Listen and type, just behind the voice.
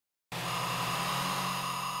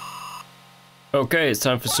Okay, it's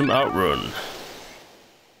time for some OutRun.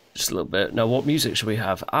 Just a little bit. Now, what music should we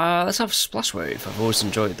have? Let's have Splash Wave. I've always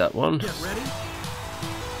enjoyed that one. Get ready.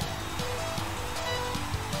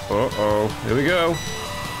 Uh-oh, here we go.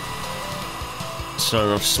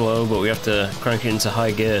 Starting off slow, but we have to crank it into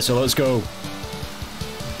high gear, so let's go.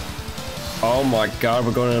 Oh my god,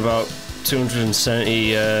 we're going at about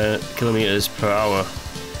 270 kilometers per hour.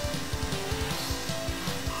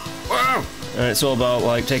 Wow! And it's all about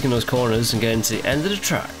like taking those corners and getting to the end of the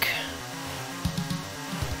track.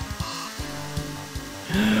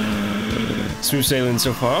 Smooth sailing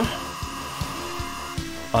so far.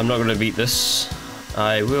 I'm not going to beat this.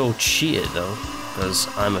 I will cheat it though, because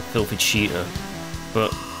I'm a filthy cheater.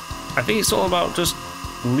 But I think it's all about just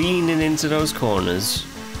leaning into those corners.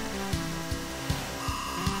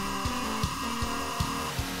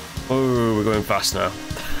 Oh, we're going fast now.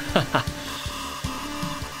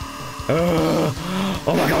 Oh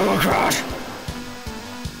my god, we're gonna crash!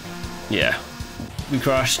 Yeah, we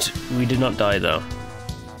crashed. We did not die though.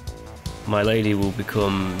 My lady will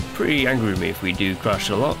become pretty angry with me if we do crash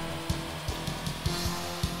a lot.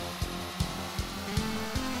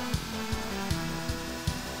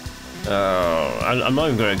 Oh, I'm not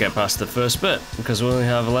even going to get past the first bit because we only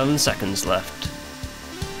have 11 seconds left.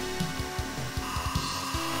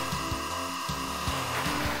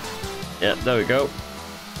 Yep, there we go.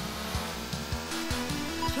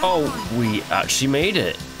 Oh, we actually made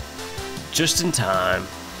it. Just in time.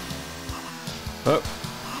 Oh.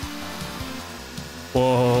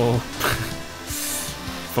 Whoa.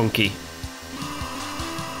 Funky.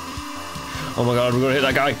 Oh my god, we're gonna hit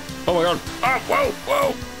that guy. Oh my god. Oh, whoa,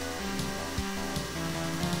 whoa.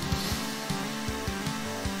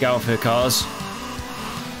 Get off here, cars.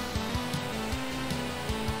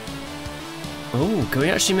 Oh, can we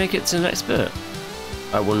actually make it to the next bit?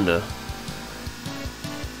 I wonder.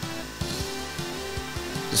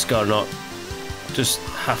 Just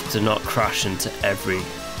have to not crash into every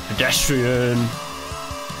pedestrian.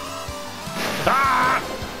 Ah!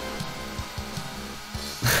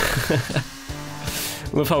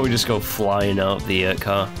 Love how we just go flying out of the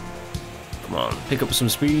car. Come on, pick up some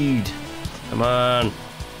speed. Come on.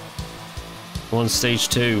 We're on stage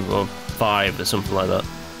 2 or 5 or something like that.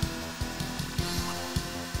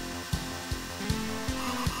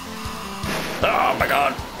 Oh my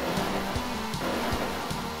god!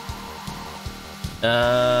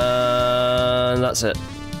 And that's it.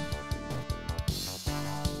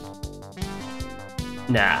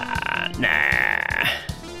 Nah.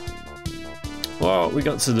 Well, we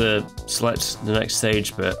got to select the next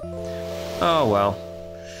stage, but oh well.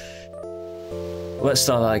 Let's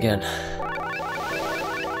start that again.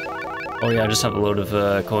 Oh yeah, I just have a load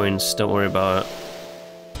of coins, don't worry about it.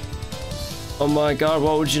 Oh my god,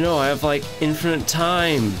 what would you know? I have like infinite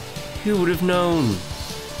time. Who would have known?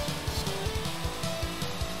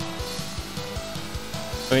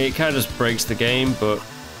 I mean, it kind of just breaks the game, but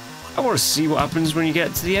I want to see what happens when you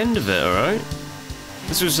get to the end of it, alright?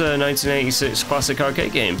 This was a 1986 classic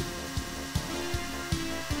arcade game.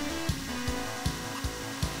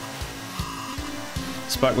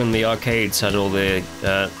 It's back when the arcades had all the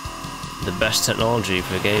best technology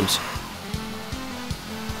for games.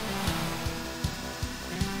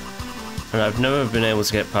 And I've never been able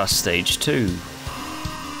to get past stage 2.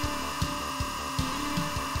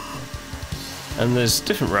 And there's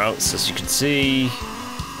different routes, as you can see,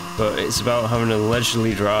 but it's about having a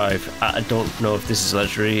leisurely drive. I don't know if this is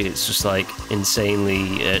leisurely, it's just like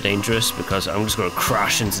insanely dangerous because I'm just going to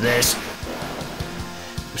crash into this,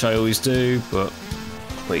 which I always do, but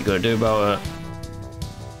what you got to do about it?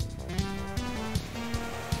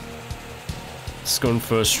 Just going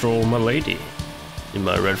for a stroll with my lady in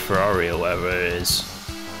my red Ferrari or whatever it is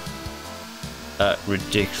at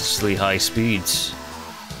ridiculously high speeds.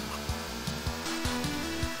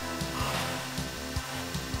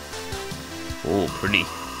 Oh, pretty.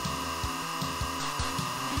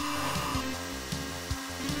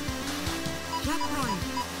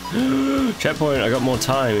 Checkpoint. Checkpoint, I got more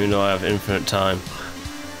time even though I have infinite time.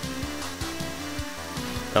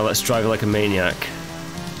 Now let's drive like a maniac.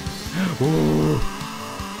 Ooh.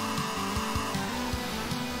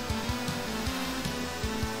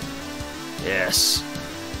 Yes.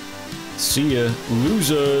 See ya,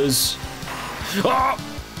 losers. Oh,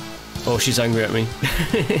 oh, she's angry at me.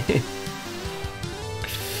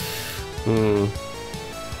 Come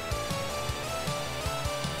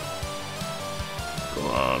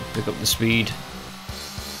on, pick up the speed.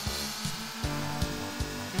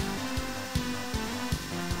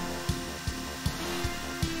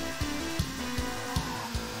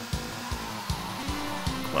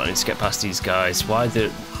 Come on, I need to get past these guys. Why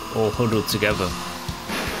the... all huddled together.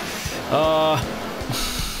 Ah.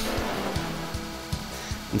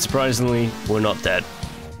 And surprisingly, we're not dead.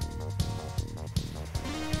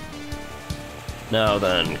 Now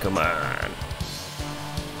then, come on.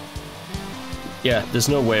 Yeah, there's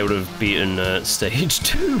no way I would have beaten stage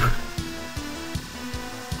 2.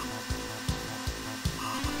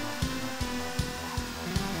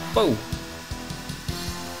 Whoa!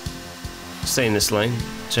 Stay in this lane.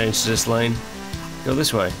 Change to this lane. Go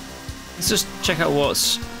this way. Let's just check out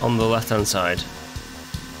what's on the left-hand side.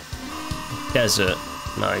 Desert.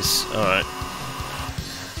 Nice. Alright.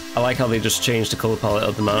 I like how they just changed the colour palette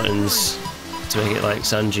of the mountains to make it like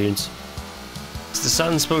sand dunes. Is the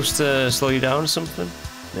sand supposed to slow you down or something?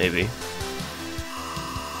 Maybe.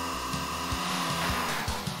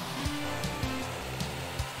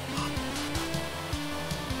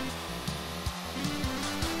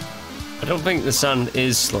 I don't think the sand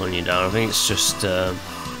is slowing you down. I think it's just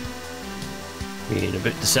being a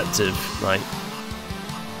bit deceptive. Like,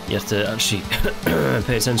 you have to actually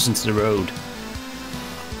pay attention to the road.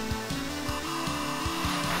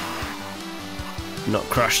 Not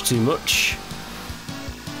crash too much.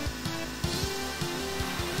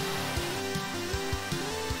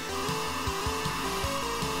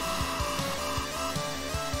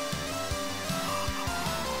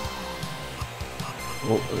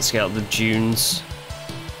 Oh, let's get out the dunes.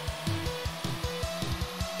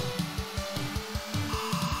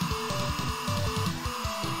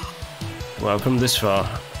 Well, I've come this far.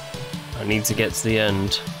 I need to get to the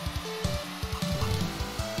end.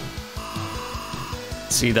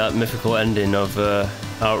 See that mythical ending of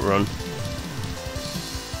OutRun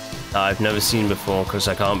that I've never seen before because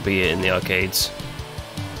I can't beat it in the arcades.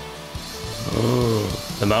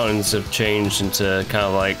 Oh, the mountains have changed into kind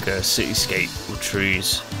of like a cityscape with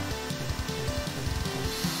trees.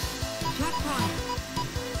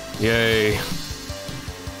 Yay!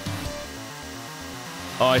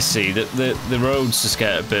 Oh, I see. The roads just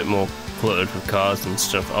get a bit more cluttered with cars and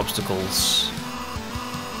stuff, obstacles.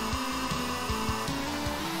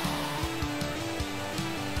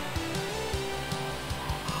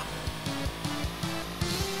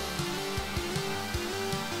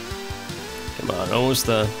 Come on, almost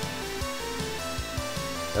there.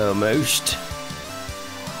 Almost.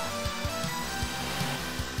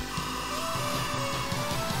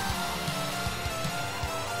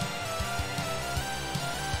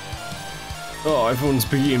 Oh, everyone's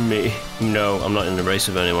beating me. No, I'm not in the race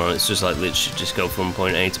with anyone. It's just like literally just go from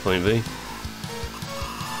point A to point B.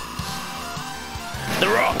 The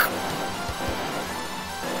Rock!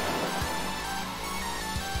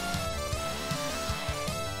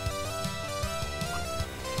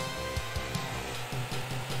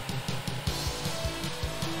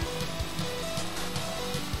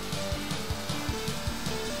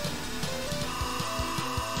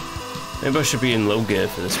 Maybe I should be in low gear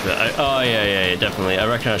for this bit. Oh yeah, definitely. I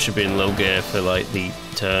reckon I should be in low gear for like the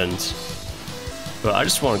turns. But I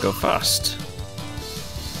just want to go fast.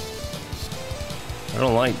 I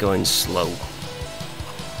don't like going slow.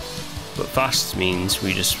 But fast means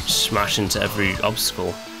we just smash into every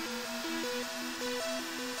obstacle.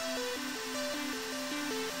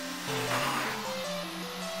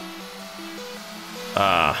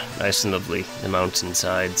 Ah, nice and lovely. The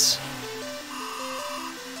mountainsides.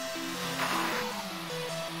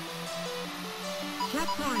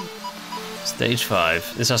 Stage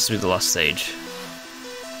 5. This has to be the last stage.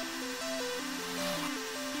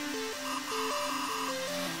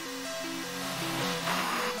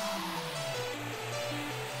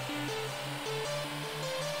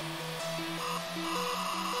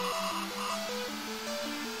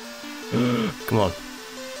 Come on.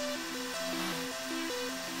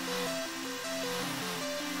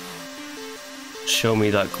 Show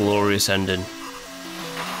me that glorious ending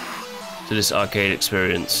to this arcade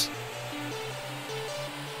experience.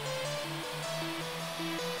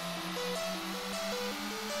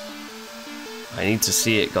 I need to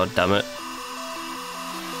see it, goddammit.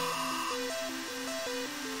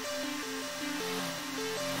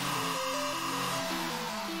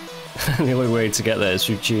 The only way to get there is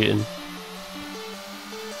through cheating.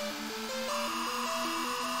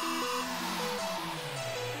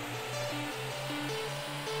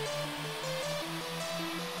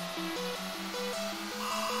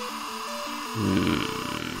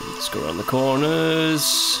 Let's go around the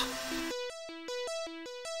corners.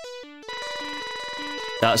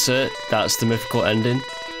 That's it. That's the mythical ending.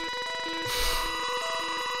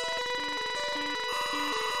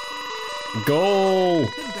 Goal!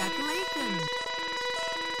 Congratulations!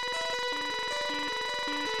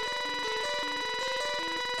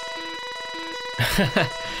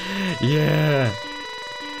 Yeah.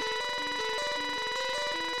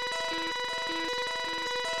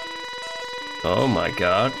 Oh my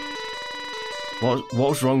god. What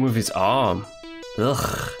was wrong with his arm?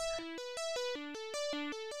 Ugh.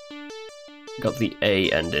 Got the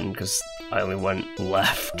A ending because I only went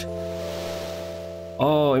left.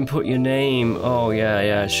 Oh, input your name. Oh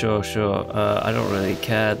yeah, sure. I don't really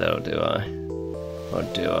care though, do I? Or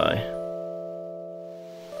do I?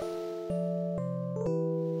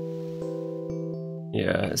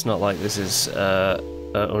 Yeah, it's not like this is an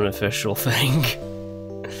unofficial thing.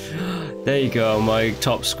 There you go, my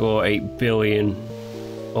top score 8 billion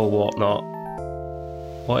or whatnot.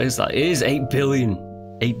 What is that? It is 8 billion.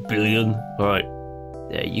 8 billion. Alright,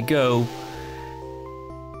 there you go.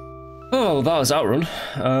 Oh, that was OutRun,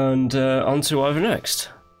 and on to whatever next.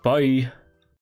 Bye.